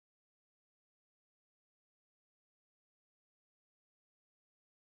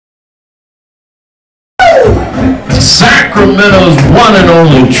Sacramento's one and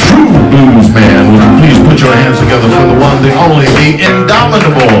only true blues man. Will you please put your hands together for the one, the only, the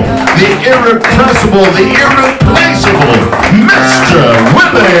indomitable, the irrepressible, the irreplaceable, Mr.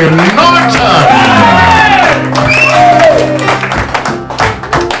 Willie Norton.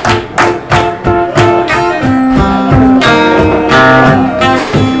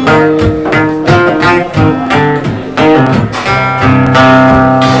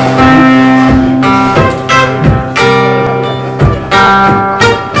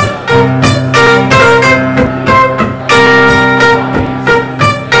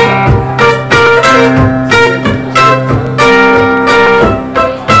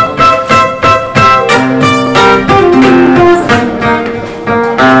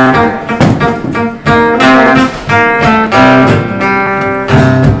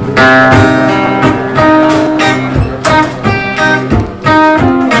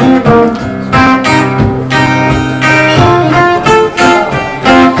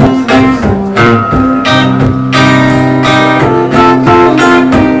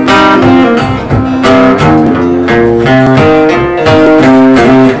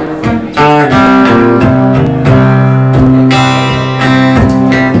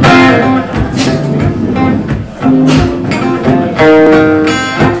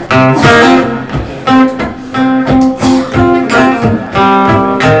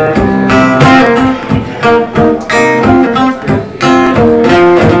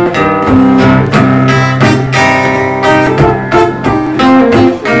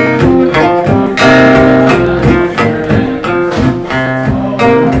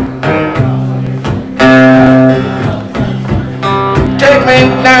 Take me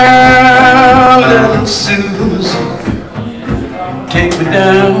down, little Susan, take me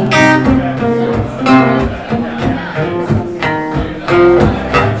down.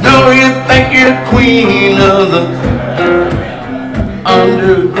 No, you think you're queen of the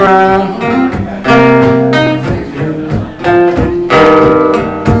underground.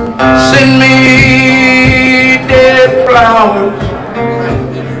 Send me dead flowers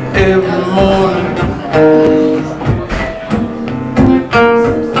every morning.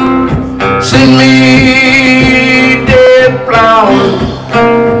 Send me dead flowers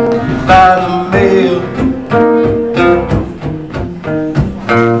by the mail.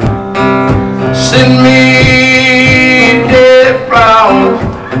 Send me dead flowers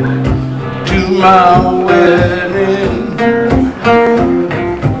to my wedding.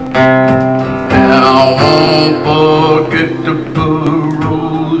 And I won't forget to put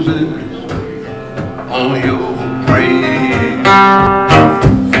roses on your grave.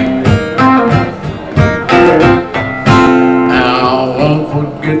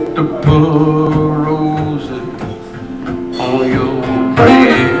 Forget to put roses on your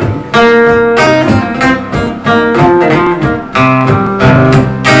grave.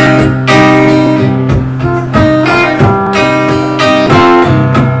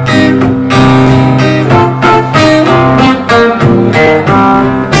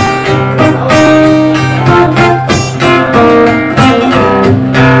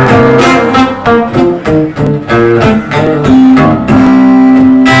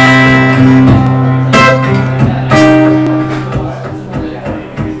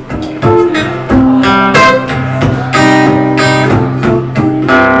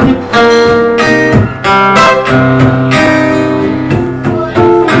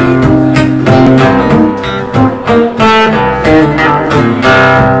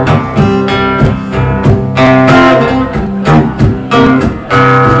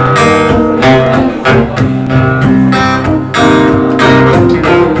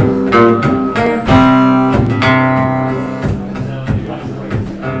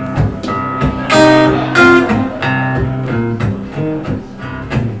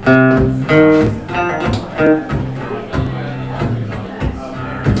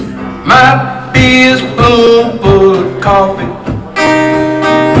 Might be a spoonful of coffee,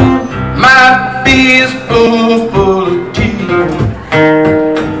 might be a spoonful of tea,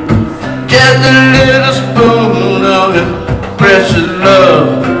 just a little spoon of your precious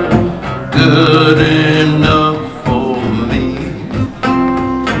love, good enough for me.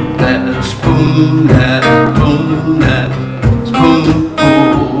 That spoon, that spoon, that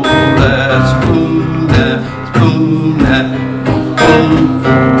spoonful, that spoon, that spoon, that spoonful.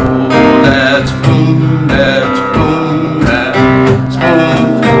 That spoon, that spoon, that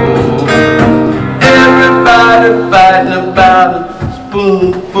spoonful. Everybody fighting about a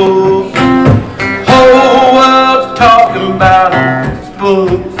spoonful. Whole world's talking about a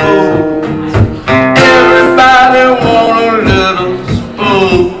spoonful. Everybody want a little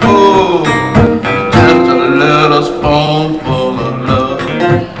spoonful. Just a little spoonful.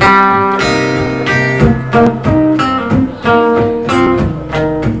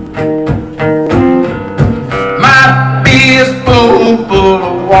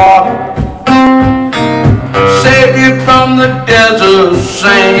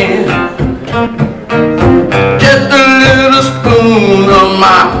 Amen.